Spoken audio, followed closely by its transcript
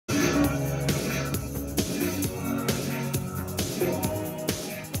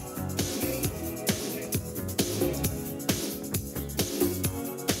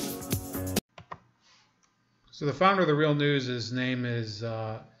So the founder of The Real News, his name is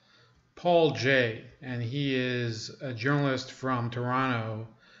Paul J, and he is a journalist from Toronto.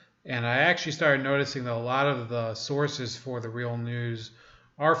 And I actually started noticing that a lot of the sources for The Real News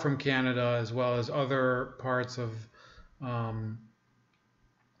are from Canada, as well as other parts of, the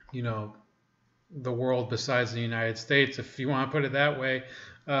world besides the United States, if you want to put it that way.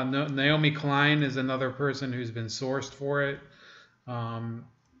 Naomi Klein is another person who's been sourced for it.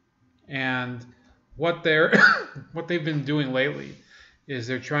 And what they've been doing lately is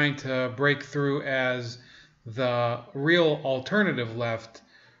they're trying to break through as the real alternative left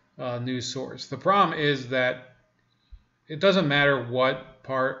news source. The problem is that it doesn't matter what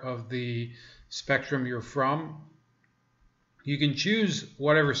part of the spectrum you're from. You can choose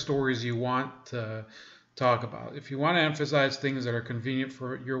whatever stories you want to talk about. If you want to emphasize things that are convenient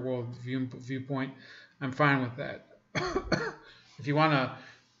for your world viewpoint, I'm fine with that. If you want to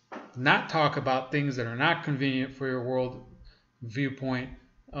not talk about things that are not convenient for your world viewpoint,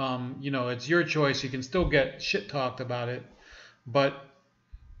 it's your choice. You can still get shit talked about it, but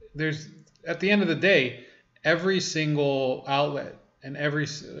at the end of the day, every single outlet and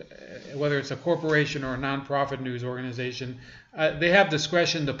whether it's a corporation or a nonprofit news organization, they have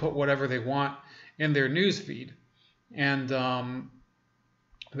discretion to put whatever they want in their news feed, and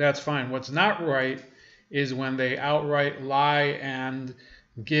that's fine. What's not right is when they outright lie and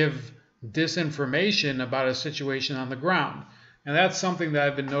give disinformation about a situation on the ground. And that's something that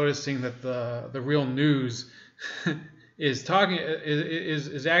I've been noticing that the Real News is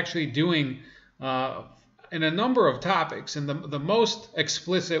actually doing in a number of topics. And the most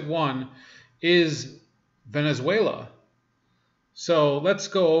explicit one is Venezuela. So let's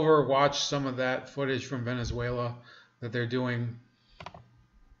go watch some of that footage from Venezuela that they're doing.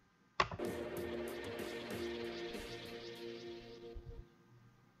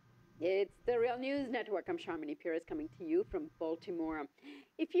 It's the Real News Network. I'm Sharmini Pires coming to you from Baltimore.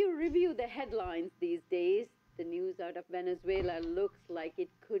 If you review the headlines these days, the news out of Venezuela looks like it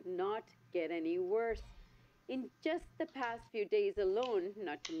could not get any worse. In just the past few days alone,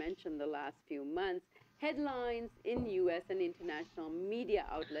 not to mention the last few months, headlines in U.S. and international media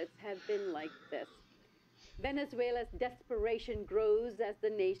outlets have been like this. Venezuela's desperation grows as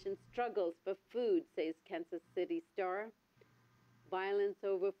the nation struggles for food, says Kansas City Star. Violence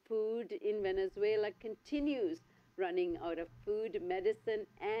over food in Venezuela continues. Running out of food, medicine,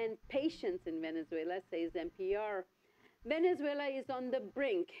 and patience in Venezuela, says NPR. Venezuela is on the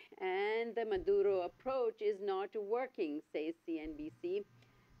brink, and the Maduro approach is not working, says CNBC.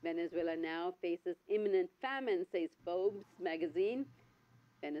 Venezuela now faces imminent famine, says Forbes magazine.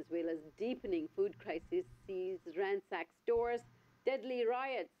 Venezuela's deepening food crisis sees ransacked stores. Deadly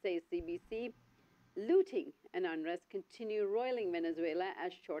riots, says CBC. Looting and unrest continue roiling Venezuela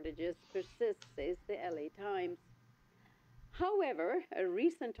as shortages persist, says the LA Times. However, a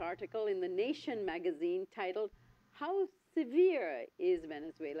recent article in The Nation magazine titled, "How Severe is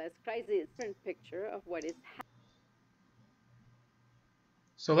Venezuela's Crisis?" Different picture of what is happening.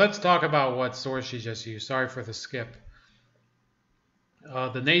 So let's talk about what source she just used. Sorry for the skip.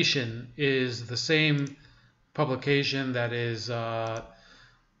 The Nation is the same publication that is,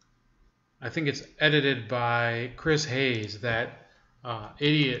 I think it's edited by Chris Hayes, that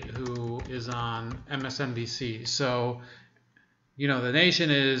idiot who is on MSNBC. So, The Nation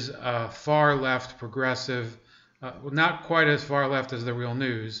is far left progressive, not quite as far left as The Real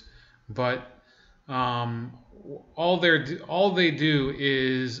News, but all they do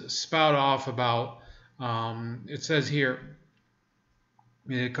is spout off about, it says here,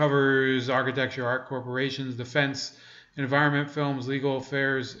 it covers architecture, art, corporations, defense, environment, films, legal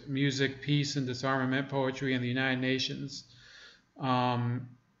affairs, music, peace and disarmament, poetry, and the United Nations. And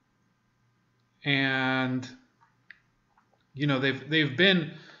they've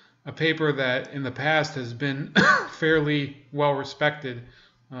been a paper that in the past has been fairly well respected,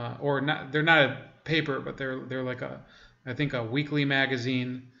 or not. They're not a paper, but they're like I think a weekly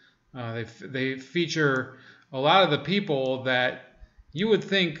magazine. They feature a lot of the people that you would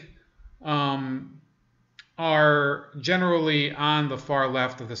think are generally on the far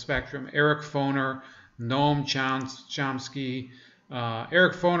left of the spectrum. Eric Foner, Noam Chomsky.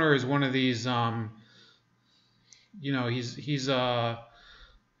 Eric Foner is one of these, he's a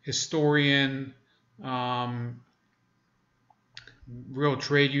historian, real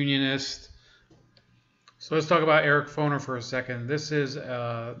trade unionist. So let's talk about Eric Foner for a second. This is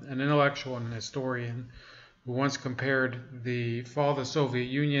an intellectual and historian who once compared the fall of the Soviet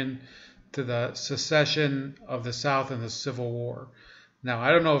Union to the secession of the South and the Civil War. Now,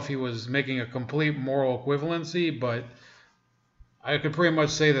 I don't know if he was making a complete moral equivalency, but I could pretty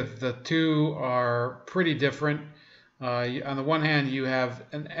much say that the two are pretty different. On the one hand, you have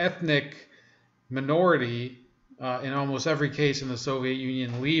an ethnic minority in almost every case in the Soviet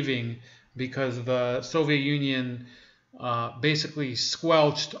Union leaving because the Soviet Union basically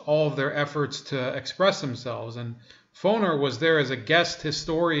squelched all of their efforts to express themselves. And Foner was there as a guest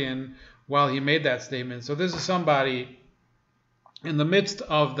historian while he made that statement. So this is somebody in the midst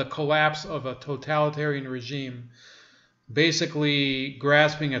of the collapse of a totalitarian regime, basically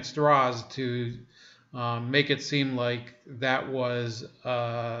grasping at straws to make it seem like that was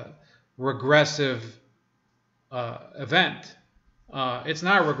a regressive event. It's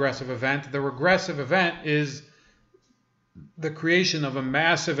not a regressive event. The regressive event is the creation of a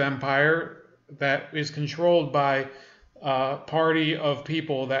massive empire that is controlled by a party of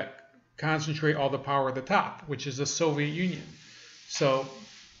people that concentrate all the power at the top, which is the Soviet Union. So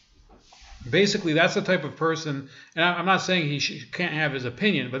basically, that's the type of person, and I'm not saying he can't have his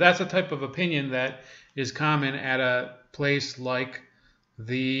opinion, but that's the type of opinion that is common at a place like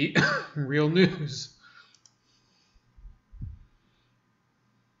the Real News.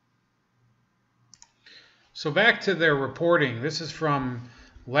 So back to their reporting. This is from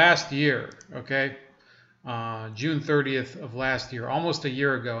last year, okay? June 30th of last year, almost a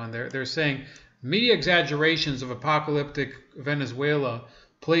year ago, and they're saying media exaggerations of apocalyptic Venezuela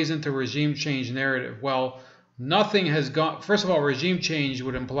plays into regime change narrative. Well, nothing has gone. First of all, regime change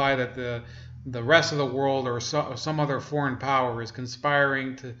would imply that the rest of the world or some other foreign power is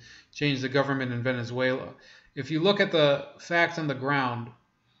conspiring to change the government in Venezuela. If you look at the facts on the ground,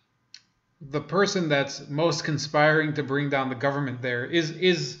 the person that's most conspiring to bring down the government there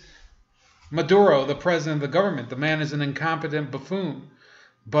is Maduro, the president of the government. The man is an incompetent buffoon.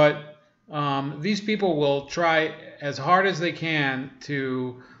 But these people will try as hard as they can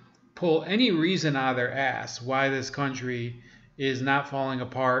to pull any reason out of their ass why this country is not falling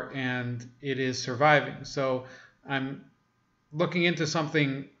apart and it is surviving. So I'm looking into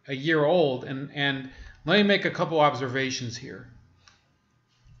something a year old, and let me make a couple observations here.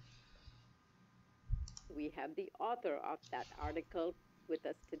 We have the author of that article with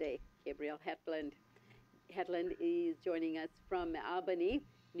us today, Gabriel Hetland. Hetland is joining us from Albany,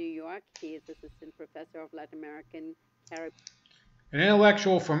 New York. He is assistant professor of Latin American, Caribbean, an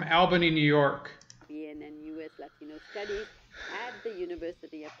intellectual from Albany, New York, and U.S. Latino Studies at the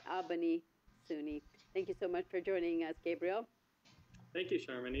University of Albany, SUNY. Thank you so much for joining us, Gabriel. Thank you,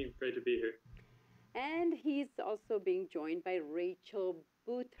 Sharmini. Great to be here. And he's also being joined by Rachel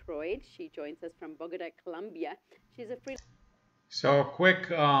Boothroyd. She joins us from Bogota, Colombia. She's a free. So a quick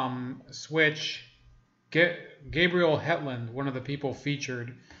switch. Gabriel Hetland, one of the people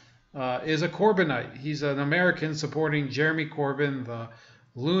featured, is a Corbynite. He's an American supporting Jeremy Corbyn, the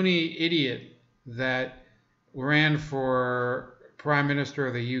loony idiot that ran for Prime Minister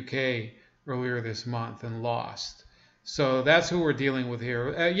of the UK earlier this month and lost. So that's who we're dealing with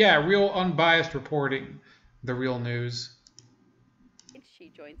here. Yeah, real unbiased reporting, the Real News.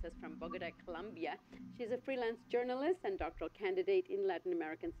 She joins us from Bogota, Colombia. She's a freelance journalist and doctoral candidate in Latin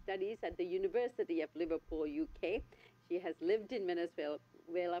American Studies at the University of Liverpool, UK. She has lived in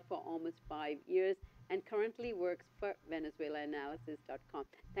Venezuela for almost 5 years and currently works for VenezuelaAnalysis.com.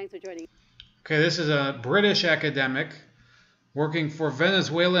 Thanks for joining. Okay, this is a British academic working for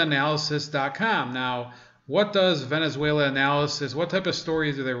VenezuelaAnalysis.com. Now, what does Venezuela Analysis, what type of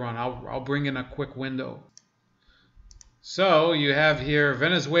stories do they run? I'll bring in a quick window. So you have here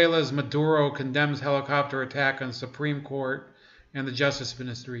Venezuela's Maduro condemns helicopter attack on Supreme Court and the Justice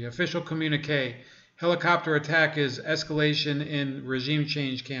Ministry. Official communique. Helicopter attack is escalation in regime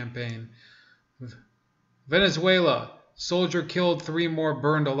change campaign. Venezuela. Soldier killed, 3 more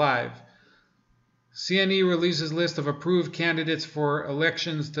burned alive. CNE releases list of approved candidates for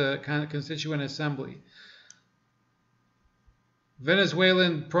elections to Constituent Assembly.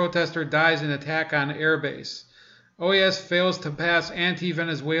 Venezuelan protester dies in attack on airbase. OAS fails to pass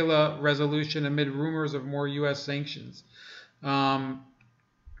anti-Venezuela resolution amid rumors of more U.S. sanctions.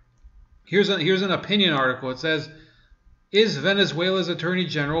 Here's an opinion article. It says, is Venezuela's Attorney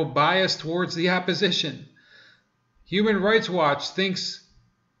General biased towards the opposition? Human Rights Watch thinks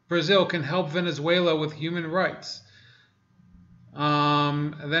Brazil can help Venezuela with human rights.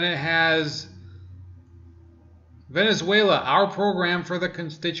 Then it has Venezuela, our program for the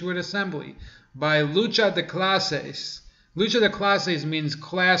Constituent Assembly, by Lucha de Clases. Lucha de Clases means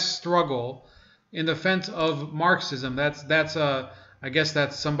class struggle in defense of Marxism. I guess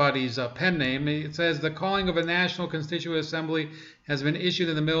that's somebody's pen name. It says the calling of a national constituent assembly has been issued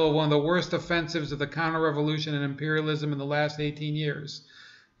in the middle of one of the worst offensives of the counter-revolution and imperialism in the last 18 years.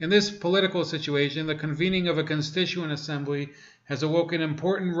 In this political situation, the convening of a constituent assembly has awoken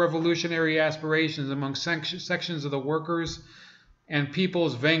important revolutionary aspirations among sections of the workers and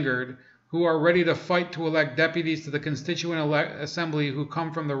people's vanguard who are ready to fight to elect deputies to the Constituent Assembly who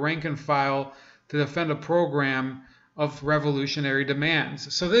come from the rank and file to defend a program of revolutionary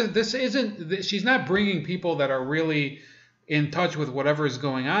demands. So this isn't, she's not bringing people that are really in touch with whatever is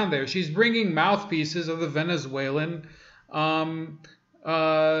going on there. She's bringing mouthpieces of the Venezuelan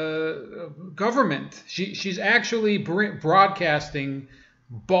government. She's actually broadcasting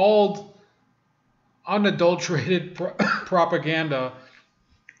bald, unadulterated propaganda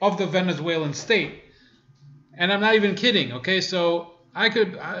of the Venezuelan state. And I'm not even kidding, okay? So I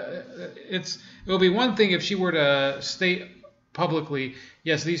could, it would be one thing if she were to state publicly,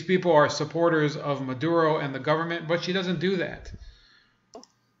 yes, these people are supporters of Maduro and the government, but she doesn't do that.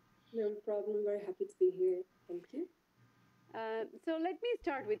 No problem. Very happy to be here. Thank you. So let me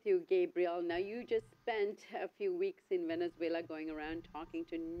start with you, Gabriel. Now, you just spent a few weeks in Venezuela going around talking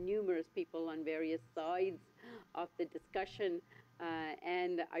to numerous people on various sides of the discussion.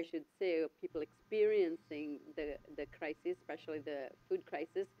 And I should say people experiencing the crisis, especially the food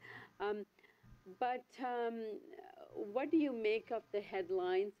crisis. But what do you make of the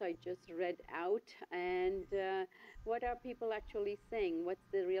headlines I just read out? And what are people actually saying? What's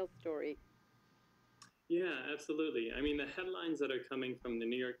the real story? Yeah, absolutely. I mean, the headlines that are coming from the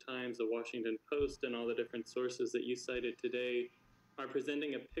New York Times, the Washington Post, and all the different sources that you cited today are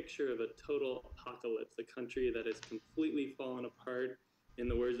presenting a picture of a total apocalypse, a country that has completely fallen apart, in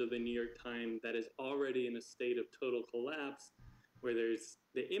the words of the New York Times, that is already in a state of total collapse, where there's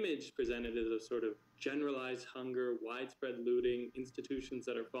the image presented as a sort of generalized hunger, widespread looting, institutions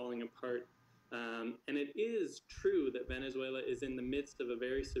that are falling apart. And it is true that Venezuela is in the midst of a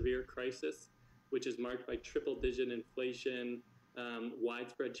very severe crisis, which is marked by triple-digit inflation,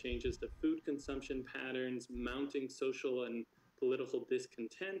 widespread changes to food consumption patterns, mounting social and political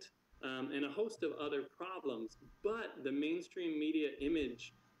discontent, and a host of other problems. But the mainstream media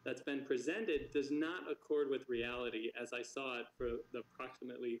image that's been presented does not accord with reality, as I saw it for the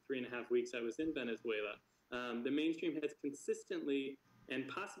approximately 3.5 weeks I was in Venezuela. The mainstream has consistently and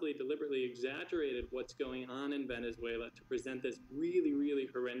possibly deliberately exaggerated what's going on in Venezuela to present this really, really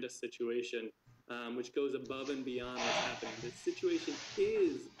horrendous situation, which goes above and beyond what's happening. The situation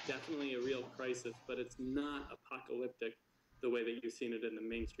is definitely a real crisis, but it's not apocalyptic the way that you've seen it in the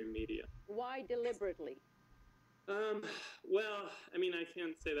mainstream media. Why deliberately? Well, I mean, I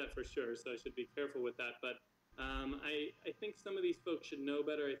can't say that for sure, so I should be careful with that. But I think some of these folks should know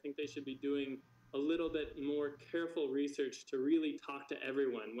better. I think they should be doing a little bit more careful research to really talk to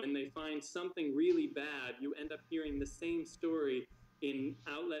everyone. When they find something really bad, you end up hearing the same story in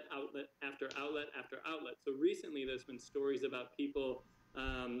outlet after outlet after outlet. So recently there's been stories about people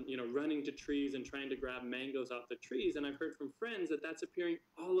running to trees and trying to grab mangoes off the trees. And I've heard from friends that that's appearing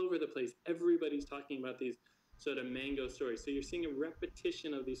all over the place. Everybody's talking about these sort of mango stories. So you're seeing a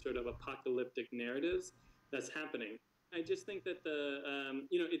repetition of these sort of apocalyptic narratives that's happening. I just think that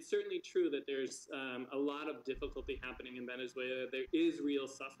it's certainly true that there's a lot of difficulty happening in Venezuela. There is real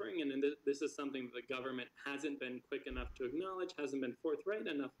suffering, and this is something that the government hasn't been quick enough to acknowledge, hasn't been forthright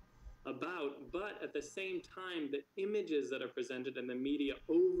enough about. But at the same time, the images that are presented in the media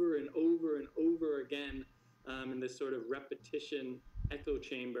over and over and over again in this sort of repetition echo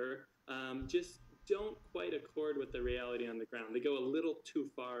chamber just don't quite accord with the reality on the ground. They go a little too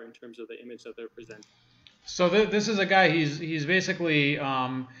far in terms of the image that they're presenting. So this is a guy. He's basically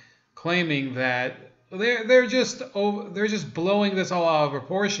claiming that they're just blowing this all out of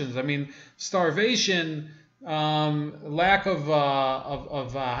proportions. I mean, starvation, lack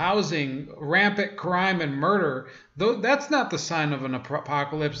of housing, rampant crime and murder. That's not the sign of an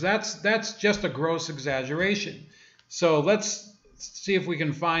apocalypse. That's just a gross exaggeration. So let's see if we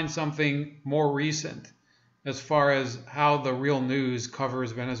can find something more recent as far as how the real news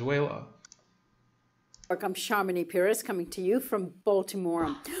covers Venezuela. I'm Sharmini Pires coming to you from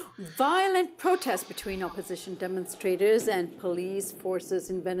Baltimore. Violent protests between opposition demonstrators and police forces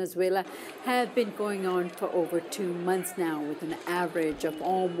in Venezuela have been going on for over 2 months now, with an average of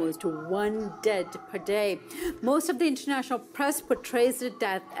almost 1 dead per day. Most of the international press portrays the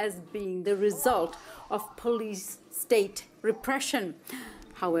death as being the result of police state repression.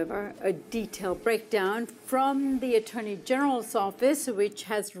 However, a detailed breakdown from the Attorney General's office, which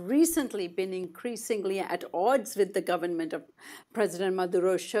has recently been increasingly at odds with the government of President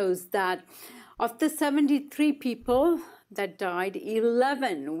Maduro, shows that of the 73 people that died,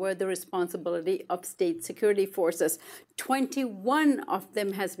 11 were the responsibility of state security forces. 21 of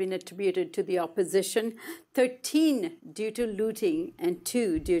them has been attributed to the opposition, 13 due to looting, and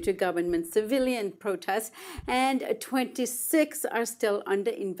 2 due to government civilian protests, and 26 are still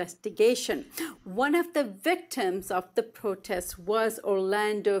under investigation. One of the victims of the protests was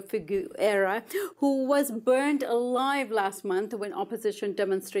Orlando Figueroa, who was burned alive last month when opposition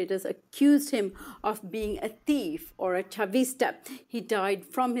demonstrators accused him of being a thief or a chavista. He died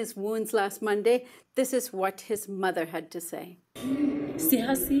from his wounds last Monday. This is what his mother had to say. Si es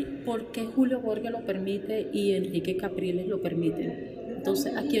así, ¿por qué Julio Borges lo permite y Enrique Capriles lo permiten?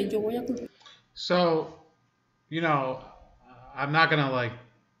 Entonces, ¿a quién yo voy a culpar? So, I'm not going to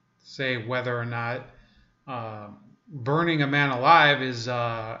say whether or not burning a man alive is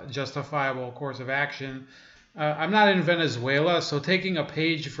a justifiable course of action. I'm not in Venezuela, so taking a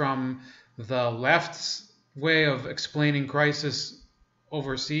page from the left's way of explaining crisis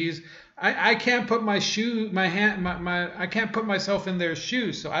overseas, I can't put I can't put myself in their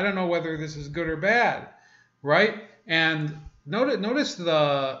shoes, so I don't know whether this is good or bad, right? And notice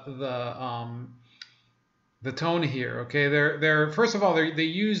the tone here, okay? They're first of all they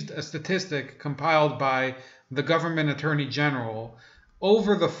used a statistic compiled by the government attorney general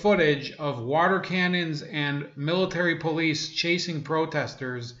over the footage of water cannons and military police chasing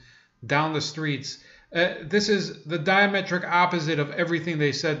protesters down the streets. This is the diametric opposite of everything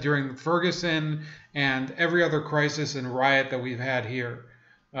they said during Ferguson and every other crisis and riot that we've had here.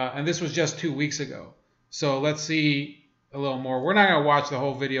 And this was just 2 weeks ago. So let's see a little more. We're not going to watch the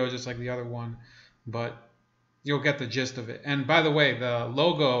whole video just like the other one, but you'll get the gist of it. And by the way, the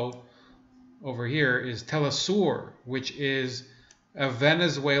logo over here is TeleSur, which is a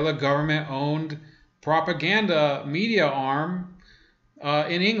Venezuela government-owned propaganda media arm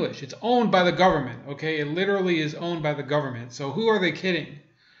in English. It's owned by the government, okay? It literally is owned by the government. So who are they kidding?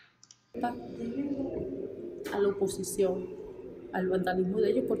 A la oposición, al vandalismo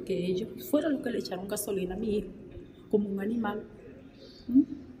de ellos, porque ellos fueron los que le echaron gasolina a mi hijo, como un animal.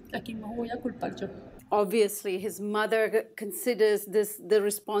 ¿A quién más voy a culpar yo? Obviously, his mother considers this the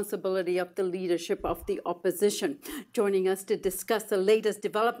responsibility of the leadership of the opposition. Joining us to discuss the latest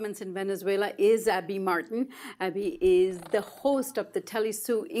developments in Venezuela is Abby Martin. Abby is the host of the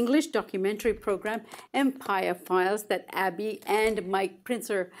TeleSur English documentary program, Empire Files, that Abby and Mike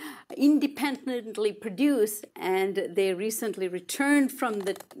Princer independently produce, and they recently returned from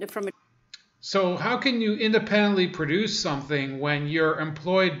it. So how can you independently produce something when you're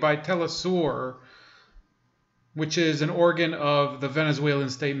employed by TeleSur, which is an organ of the Venezuelan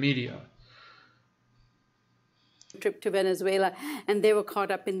state media? Trip to Venezuela, and they were caught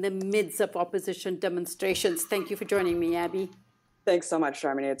up in the midst of opposition demonstrations. Thank you for joining me, Abby. Thanks so much,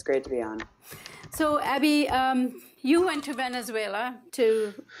 Sharmini. It's great to be on. So, Abby, you went to Venezuela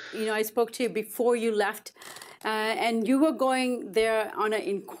to, I spoke to you before you left, and you were going there on an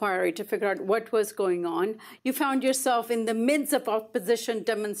inquiry to figure out what was going on. You found yourself in the midst of opposition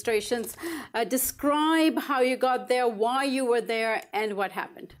demonstrations. Describe how you got there, why you were there, and what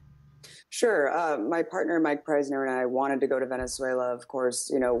happened. Sure. My partner, Mike Preisner, and I wanted to go to Venezuela, of course,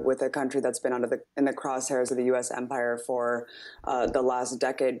 with a country that's been in the crosshairs of the U.S. empire for the last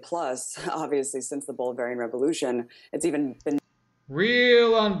decade plus, obviously, since the Bolivarian Revolution. It's even been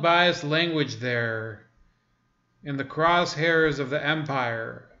real unbiased language there. In the crosshairs of the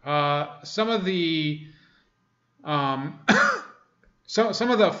empire. Some of the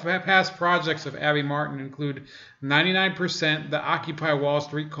some of the past projects of Abby Martin include 99%, the Occupy Wall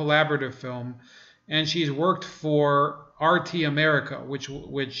Street collaborative film, and she's worked for RT America, which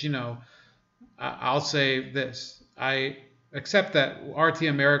I'll say this: I accept that RT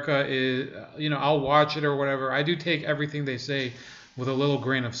America is, I'll watch it or whatever. I do take everything they say with a little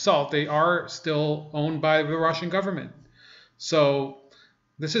grain of salt. They are still owned by the Russian government. So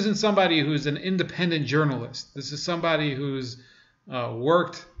this isn't somebody who's an independent journalist. This is somebody who's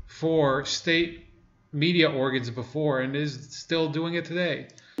worked for state media organs before and is still doing it today.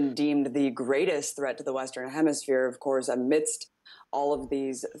 Deemed the greatest threat to the Western Hemisphere, of course, amidst all of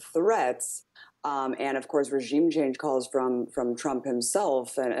these threats. And of course, regime change calls from Trump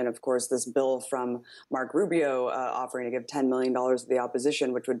himself, and of course, this bill from Mark Rubio offering to give $10 million to the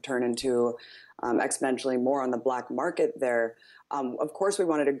opposition, which would turn into exponentially more on the black market there. Of course, we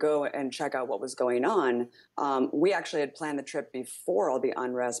wanted to go and check out what was going on. We actually had planned the trip before all the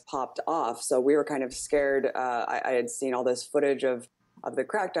unrest popped off, so we were kind of scared. I had seen all this footage of the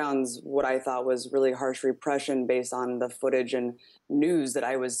crackdowns, what I thought was really harsh repression based on the footage and news that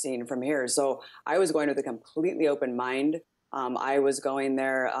I was seeing from here. So I was going with a completely open mind. I was going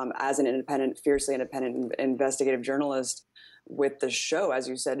there as an independent, fiercely independent investigative journalist with the show, as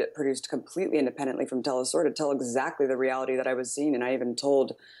you said, it produced completely independently from TeleSur to tell exactly the reality that I was seeing. And I even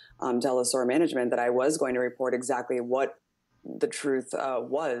told TeleSur management that I was going to report exactly what the truth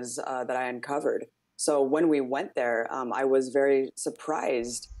was that I uncovered. So when we went there, I was very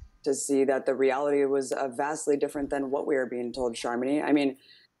surprised to see that the reality was vastly different than what we were being told, Sharmini. I mean,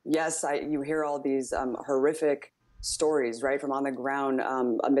 yes, you hear all these horrific stories, right, from on the ground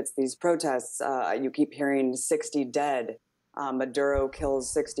amidst these protests. You keep hearing 60 dead. Maduro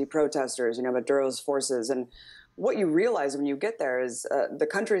kills 60 protesters, Maduro's forces. And what you realize when you get there is the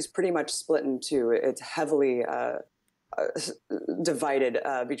country is pretty much split in two. It's heavily divided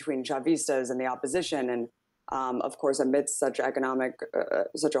between Chavistas and the opposition. And of course, amidst such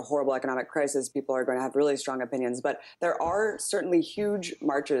a horrible economic crisis, people are going to have really strong opinions. But there are certainly huge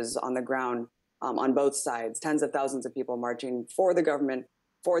marches on the ground on both sides, tens of thousands of people marching for the government,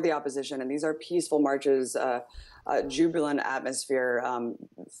 for the opposition. And these are peaceful marches, jubilant atmosphere.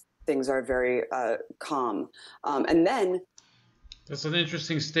 Things are very calm. And then... That's an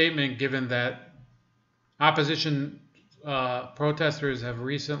interesting statement, given that opposition protesters have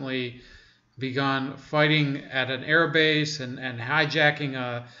recently begun fighting at an air base and hijacking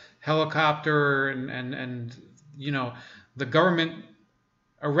a helicopter, and the government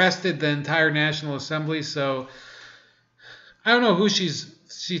arrested the entire National Assembly. So I don't know who she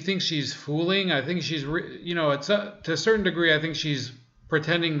thinks she's fooling. I think she's to a certain degree, I think she's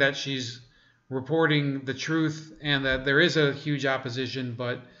pretending that she's reporting the truth and that there is a huge opposition.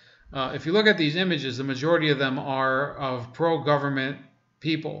 But if you look at these images, the majority of them are of pro-government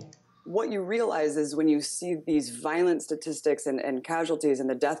people. What you realize is when you see these violent statistics and casualties and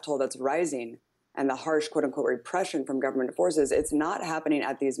the death toll that's rising and the harsh quote-unquote repression from government forces, it's not happening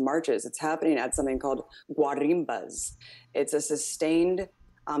at these marches. It's happening at something called guarimbas. It's a sustained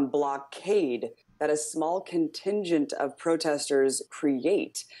blockade that a small contingent of protesters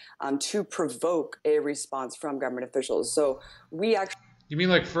create to provoke a response from government officials. So we actually... You mean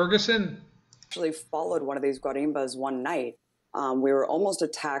like Ferguson? Actually followed one of these guarimbas one night. We were almost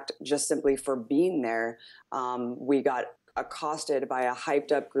attacked just simply for being there. We got accosted by a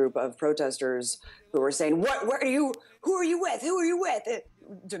hyped up group of protesters who were saying, who are you with?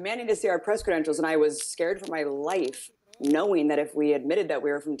 Demanding to see our press credentials. And I was scared for my life, knowing that if we admitted that we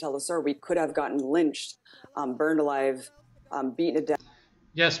were from TeleSur, we could have gotten lynched, burned alive, beaten to death.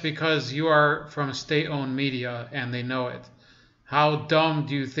 Yes, because you are from state-owned media and they know it. How dumb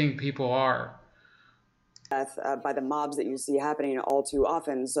do you think people are? By the mobs that you see happening all too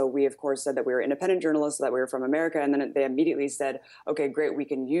often. So we, of course, said that we were independent journalists, that we were from America. And then they immediately said, okay, great, we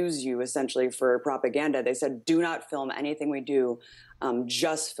can use you essentially for propaganda. They said, do not film anything we do.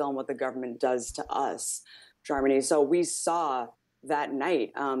 Just film what the government does to us, Sharmini. So we saw that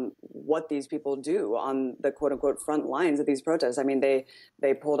night what these people do on the quote unquote front lines of these protests. I mean, they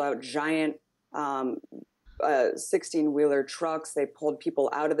pulled out giant 16-wheeler trucks. They pulled people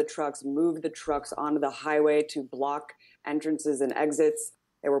out of the trucks, moved the trucks onto the highway to block entrances and exits.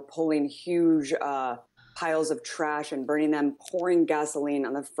 They were pulling huge piles of trash and burning them, pouring gasoline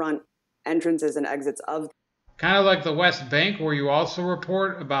on the front entrances and exits of... Kind of like the West Bank, where you also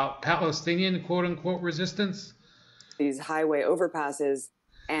report about Palestinian quote-unquote resistance? These highway overpasses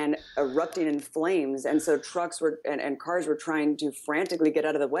and erupting in flames. And so trucks were and cars were trying to frantically get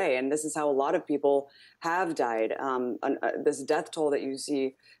out of the way. And this is how a lot of people have died. This death toll that you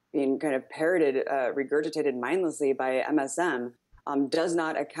see being kind of parroted, regurgitated mindlessly by MSM does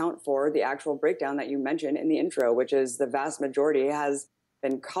not account for the actual breakdown that you mentioned in the intro, which is the vast majority has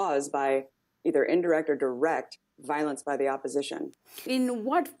been caused by either indirect or direct violence by the opposition. In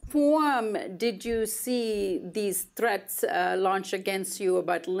what form did you see these threats launched against you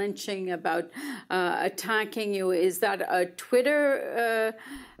about lynching, about attacking you? Is that a Twitter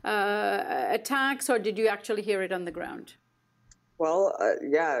attacks, or did you actually hear it on the ground? Well,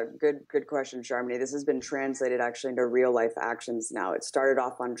 yeah, good question, Sharmini. This has been translated actually into real life actions now. It started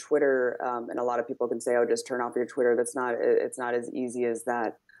off on Twitter, and a lot of people can say, "Oh, just turn off your Twitter." It's not as easy as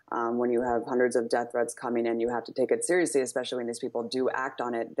that. When you have hundreds of death threats coming in, you have to take it seriously, especially when these people do act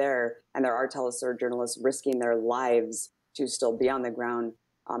on it there. And there are TeleSur journalists risking their lives to still be on the ground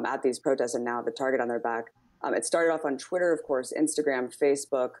at these protests and now have the target on their back. It started off on Twitter, of course, Instagram,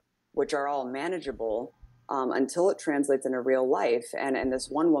 Facebook, which are all manageable until it translates into real life. And this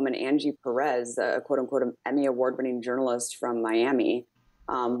one woman, Angie Perez, a quote-unquote Emmy Award-winning journalist from Miami,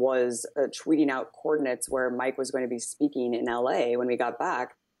 was tweeting out coordinates where Mike was going to be speaking in LA when we got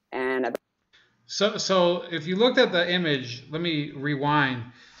back. And so if you looked at the image, let me rewind.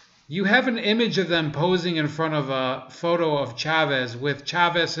 you have an image of them posing in front of a photo of Chavez with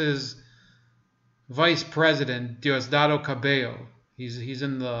Chavez's vice president, Diosdado Cabello. He's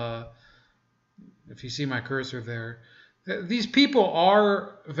in the, if you see my cursor there. These people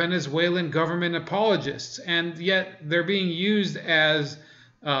are Venezuelan government apologists, and yet they're being used as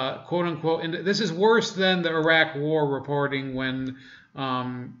quote unquote. And this is worse than the Iraq War reporting when,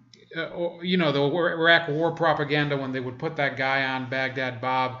 you know, the Iraq War propaganda when they would put that guy on Baghdad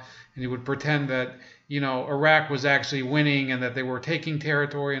Bob and he would pretend that, you know, Iraq was actually winning and that they were taking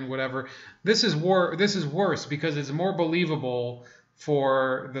territory and whatever. This is worse because it's more believable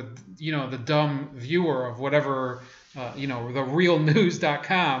for the, you know, the dumb viewer of whatever, you know, the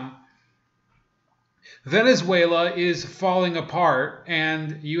realnews.com. Venezuela is falling apart,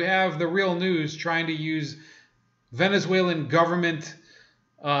 and you have the Real News trying to use Venezuelan government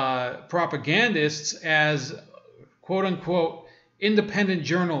propagandists as quote unquote independent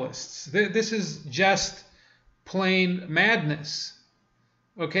journalists. This is just plain madness.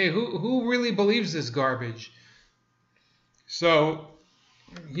 Okay, who really believes this garbage? So,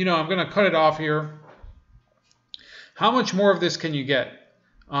 you know, I'm going to cut it off here. How much more of this can you get?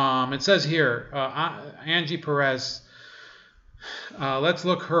 It says here, Angie Perez. Let's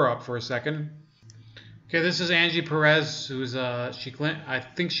look her up for a second. Okay, this is Angie Perez, who's I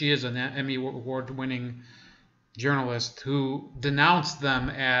think she is an Emmy award-winning journalist who denounced them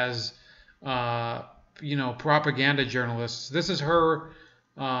as, you know, propaganda journalists. This is her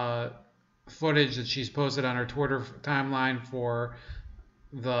footage that she's posted on her Twitter timeline for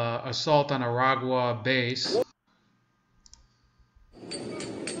the assault on Aragua base.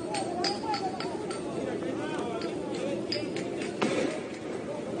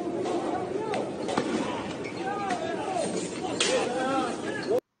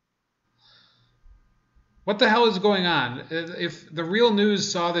 What the hell is going on? If the Real News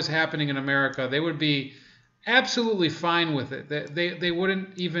saw this happening in America, they would be absolutely fine with it. They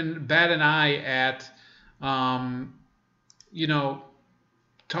wouldn't even bat an eye at, you know,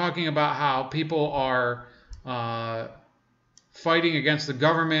 talking about how people are fighting against the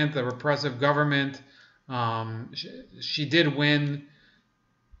government, the repressive government. She did win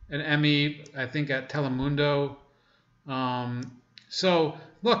an Emmy, I think, at Telemundo. So,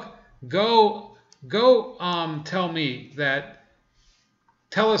 look, go tell me that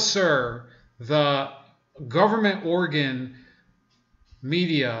TeleSur, the government organ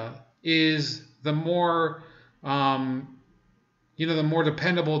media, is the more, you know, the more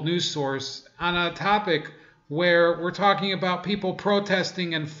dependable news source on a topic where we're talking about people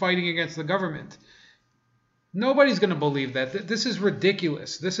protesting and fighting against the government. Nobody's going to believe that. This is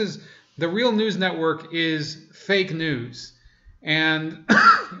ridiculous. This is, the Real News Network is fake news. And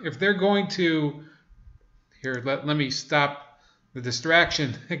if they're going to, here, let me stop the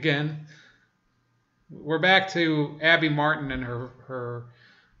distraction again. We're back to Abby Martin and her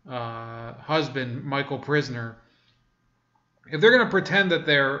husband, Michael Prisner. If they're going to pretend that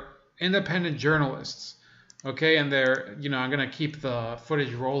they're independent journalists, okay, and they're, you know, I'm going to keep the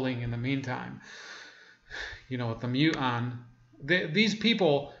footage rolling in the meantime, you know, with the mute on. These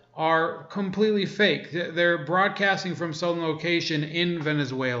people are completely fake. They're broadcasting from some location in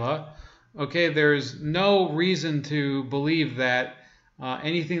Venezuela. Okay, there's no reason to believe that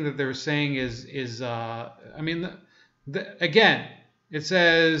anything that they're saying is I mean, again, it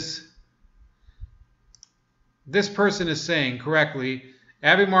says this person is saying correctly,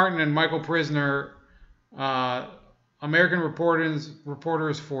 Abby Martin and Michael Prisner, American reporters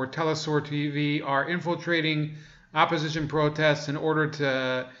for TeleSur TV, are infiltrating opposition protests in order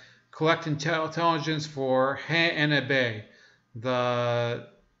to collect intelligence for HNB, the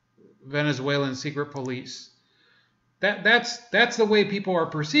Venezuelan secret police. That's the way people are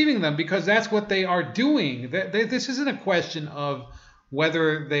perceiving them, because that's what they are doing. This isn't a question of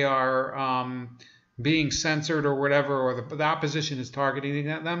whether they are being censored or whatever, or the opposition is targeting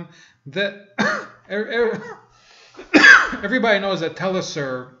them. Everybody knows that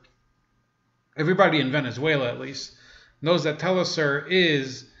TeleSur, everybody in Venezuela at least, knows that TeleSur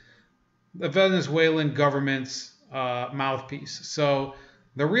is the Venezuelan government's mouthpiece. So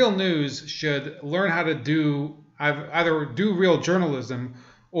the Real News should learn how to either do real journalism,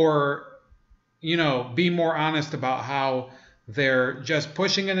 or, you know, be more honest about how they're just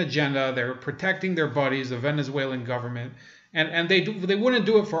pushing an agenda. They're protecting their buddies, the Venezuelan government, and they wouldn't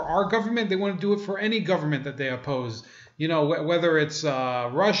do it for our government. They wouldn't do it for any government that they oppose. You know, whether it's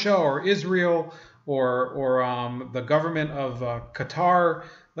Russia or Israel or the government of Qatar,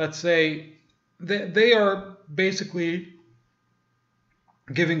 let's say, they are basically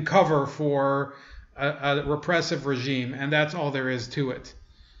giving cover for a repressive regime, and that's all there is to it.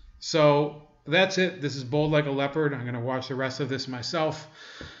 So that's it. This is Bold Like a Leopard. I'm going to watch the rest of this myself.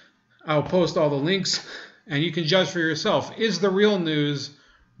 I'll post all the links, and you can judge for yourself. Is the real news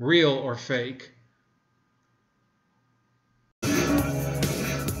real or fake?